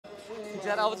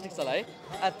ठिक छ ल है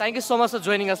thank you so much for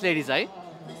joining us ladies है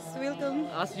welcome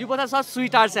you both are such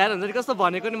sweet hearts यार हुन्छ नि कस्तो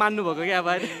भनेको नि मान्नु भएको क्या अब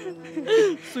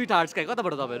स्विट हार्ट्स क्या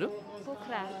कताबाट तपाईँहरू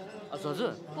हजुर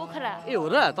पोखरा ए हो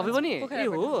र तपाईँ पनि ए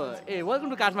हो ए वेलकम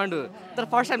टु काठमाडौँ तर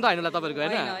फर्स्ट टाइम त होइन होला तपाईँहरूको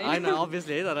होइन होइन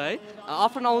अभियसली है तर है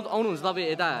अफ्टन आउनुहुन्छ तपाईँ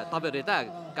यता तपाईँहरू यता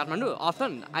काठमाडौँ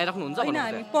अफ्टन आइराख्नुहुन्छ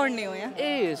पढ्ने हो यहाँ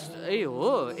ए हो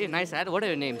ए नाइस यार वाट आर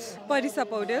योर नेम्स परिसा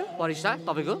पौडेल परिसा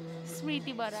तपाईँको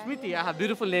स्मृति बरा स्मृति आहा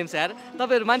ब्युटिफुल नेम्स यार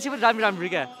तपाईँहरू मान्छे पनि राम्रो राम्रो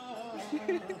क्या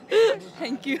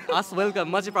थ्याङ्क यू हस् वेलकम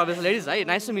म चाहिँ प्रवेश लेडिज है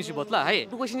nice to meet you both ल है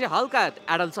क्वेसन चाहिँ हल्का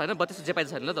एडल्ट छ होइन बत्तीस जे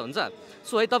पाइन्छ छैन ल त हुन्छ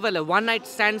सो है तपाईँहरूलाई वान नाइट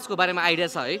स्ट्यान्ड्सको बारेमा आइडिया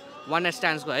छ है वान नाइट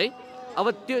स्ट्यान्ड्सको है अब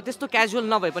त्यो त्यस्तो क्याजुअल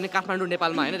नभए पनि काठमाडौँ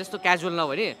नेपालमा होइन त्यस्तो क्याजुअल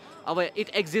नभए नि अब इट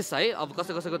एक्जिस्ट है अब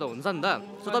कसै कसैको त हुन्छ नि त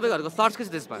सो तपाईँहरूको थट्स के छ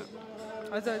त्यसमा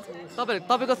हजुर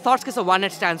तपाईँको थट्स के छ वान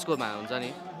नाइट स्ट्यान्ड्सकोमा हुन्छ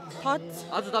नि थट्स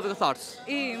हजुर तपाईँको थट्स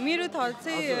ए मेरो थट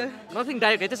चाहिँ नथिङ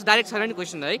डाइरेक्ट है त्यस्तो डाइरेक्ट छैन नि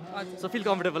क्वेसन है सो फिल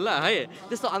कम्फर्टेबल ल है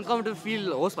त्यस्तो अनकम्फर्टेबल फिल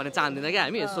होस् भन्ने चाहँदैन क्या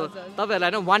हामी सो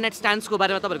तपाईँहरूलाई होइन वान नाइट स्ट्यान्ड्सको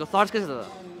बारेमा तपाईँहरूको थट्स के छ त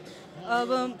अब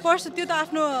त्यो त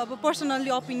आफ्नो अब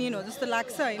पर्सनल्ली ओपिनियन हो जस्तो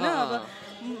लाग्छ होइन अब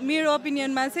मेरो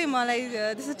ओपिनियनमा चाहिँ मलाई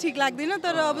त्यस्तो ठिक लाग्दैन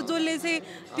तर अब जसले चाहिँ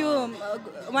त्यो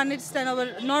वान नाइट स्ट्यान्ड अब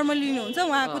नर्मली लिनुहुन्छ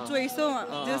उहाँको चोइस हो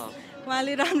जस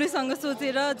उहाँले राम्रैसँग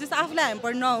सोचेर जस आफूलाई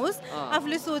ह्याम्पर नहोस्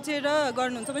आफूले सोचेर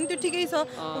गर्नुहुन्छ भने त्यो ठिकै छ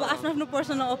अब आफ्नो आफ्नो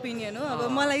पर्सनल ओपिनियन हो अब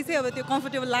मलाई चाहिँ अब त्यो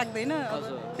कम्फर्टेबल लाग्दैन अब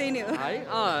त्यही नै हो है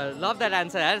लभ द्याट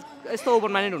एन्सर यार यस्तो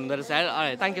ओपन माइन्डेड हुँदो रहेछ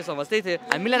यार थ्याङ्क यू सो मच त्यही थियो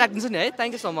हामी मिलाएर राखिदिन्छु नि है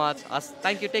थ्याङ्क यू सो मच हस्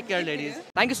thank you take care ladies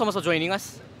thank you so much for joining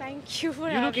us thank you for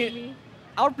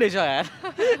our pleasure यार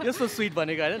यस्तो स्विट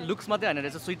भनेको होइन लुक्स मात्रै होइन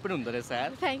रहेछ स्विट पनि हुँदो रहेछ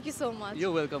यार थ्याङ्क यू सो मच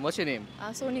यो welcome what's your name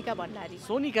Sonika Bhandari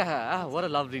Sonika what a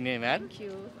lovely name यार thank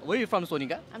you where you from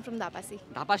Sonika I am from धापासी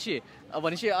धापासी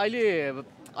भनेपछि अहिले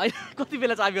कति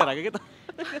बेला चाहिँ आइबी हराएको के त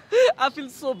I feel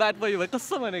so bad for you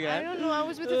कस्तो भनेको यार I don't know I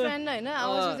was with a friend हैन I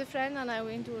was with a friend and I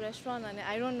went to a restaurant and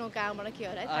I don't know कहाँबाट के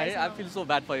हरायो I feel so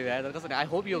bad for you यार कस्तो I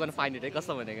hope you're going to find it है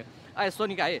कस्तो भनेको ai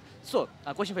Sonika है सो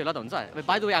क्वेसन फेरि ल त हुन्छ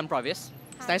by the way I'm Pravesh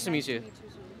it's nice to meet you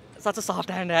such a soft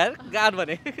hand यार गाड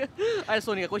भने ai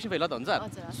सोनिका क्वेसन फेरि ल त हुन्छ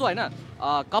सो हैन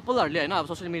कपलहरुले हैन अब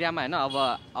सोशल मिडियामा हैन अब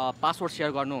पासवर्ड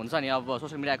शेयर गर्नुहुन्छ नि अब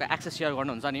सोशल मिडियाको एक्सेस शेयर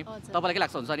गर्नुहुन्छ नि तपाईलाई के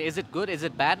लाग्छ हुन्छ नि is it good is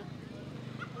it bad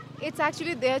It's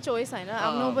actually their choice हैन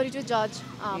I'm nobody to judge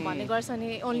भन्ने गर्छ नि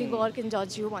only God can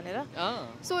judge you भनेर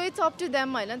so it's up to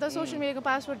them हैन त सोशल मिडियाको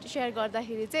पासवर्ड शेयर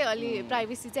गर्दाखेरि चाहिँ अलि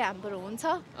प्राइभेसी चाहिँ ह्याम्पर हुन्छ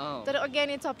तर again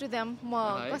it's up to them म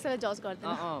कसैलाई जज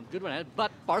गर्दैन गुड भने बट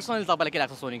पर्सनली तपाईलाई के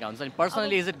लाग्छ सोनिका हुन्छ नि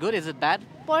personally is it good is it bad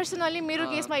personally मेरो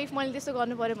केसमा इफ मैले त्यस्तो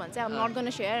गर्नु पर्यो भने चाहिँ I'm not going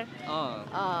to share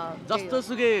जस्तो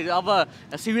सुकै अब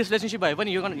सिरियस रिलेसनशिप भए पनि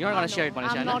you're not going to share it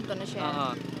भनेछ हैन I'm not going to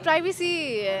share privacy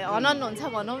हनन हुन्छ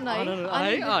भनौं न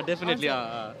है definitely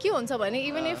के हुन्छ भने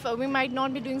even if we might not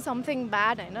be doing something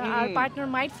bad हैन our partner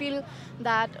might feel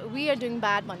that we are doing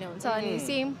bad भन्ने हुन्छ अनि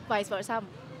same vice versa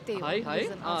त्यही हो है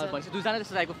भनेपछि दुईजना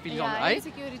त्यस्तो टाइपको फिल गर्नु है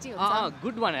सिक्युरिटी हुन्छ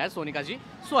गुड वान यार सोनिका जी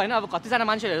सो हैन अब कतिजना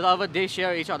मान्छेहरु अब they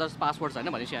share each others passwords हैन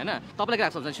भनेपछि हैन तपाईलाई के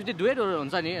लाग्छ हुन्छ should they do it or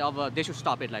हुन्छ नि अब they should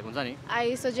stop it like हुन्छ नि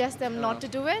I suggest them not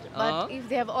to do it but if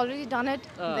they have already done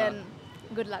it then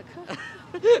good luck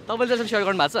तपाईले जसरी शेयर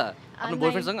गर्नु भएको छ आफ्नो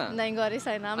बोयफ्रेन्डसँग नै गरे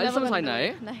छैन अहिलेसम्म छैन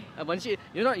है भनेपछि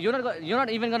you're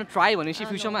not even going to try भनेपछि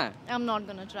फ्युचरमा I'm not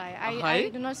going to try I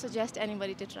do not suggest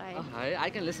anybody to try I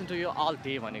can listen to you all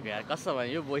day भनेको यार कस्तो भने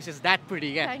your voice is that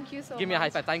pretty क्या Thank you so much Give me a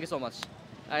high five thank you so much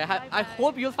I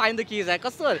hope you'll find the keys यार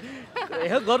कस्तो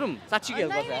help गरौँ साच्चै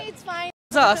help गर्छ यार It's fine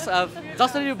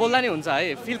जसरी बोल्दा नि हुन्छ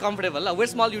है फिल कम्फर्टेबल ल वेयर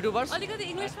स्मल युट्युबर्स अलिकति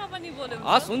इंग्लिशमा पनि बोलौँ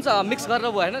हस् हुन्छ मिक्स गरेर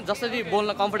भयो हैन जसरी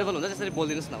बोल्न कम्फर्टेबल हुन्छ त्यसरी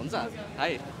बोलिदिनुस् न हुन्छ है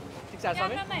ठीक छ सबै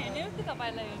क्यामेरामा हेर्ने हो कि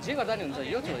तपाईलाई जे गर्दा नि हुन्छ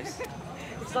यो choice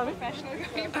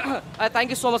thank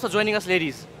you so much for joining us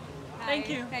ladies Thank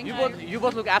you. You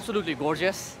both look absolutely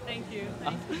gorgeous. Thank you.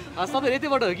 तपाईहरु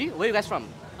यतिबाट हो कि where you guys from?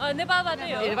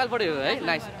 नेपालबाटै हो नेपालबाटै हो है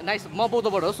नाइस म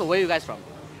बौद्धबाट हो so where you guys from?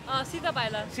 Sita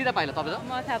पाइला तपाईँ त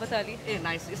म थापातली a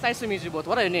nice it's nice to meet you both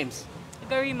what are your names?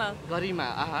 Garima.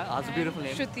 That's a beautiful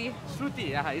name. Shruti.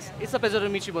 It's a pleasure to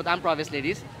meet you both. I'm Pravesh,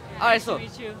 ladies.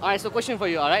 Alright, so question for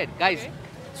you, alright, guys.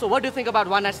 So what do you think about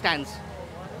one night stands?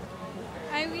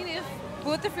 I mean, if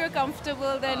both of you are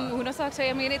comfortable, then हुन सक्छ.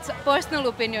 I mean, it's personal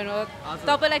opinion.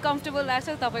 तपाईलाई comfortable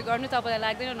लाग्छ, तपाई गर्नु, तपाईलाई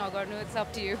लाग्दैन नगर्नु. It's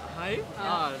up to you.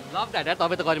 Love that.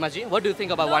 तपाईँ त गरिमा जी. What do you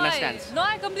think about one night stands? No,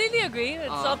 I completely agree.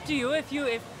 It's up to you.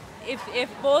 If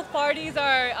both parties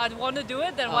want to do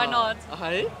it, then why not?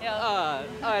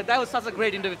 That was such a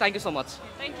great interview. Thank you so much.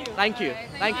 Thank you.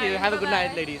 Thank you. Have a good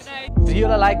night, ladies.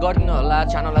 भिडियोलाई like गरिदिनु होला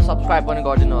च्यानललाई subscribe पनि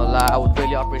गरिदिनु होला I would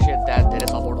really appreciate that धेरै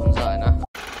support हुन्छ हैन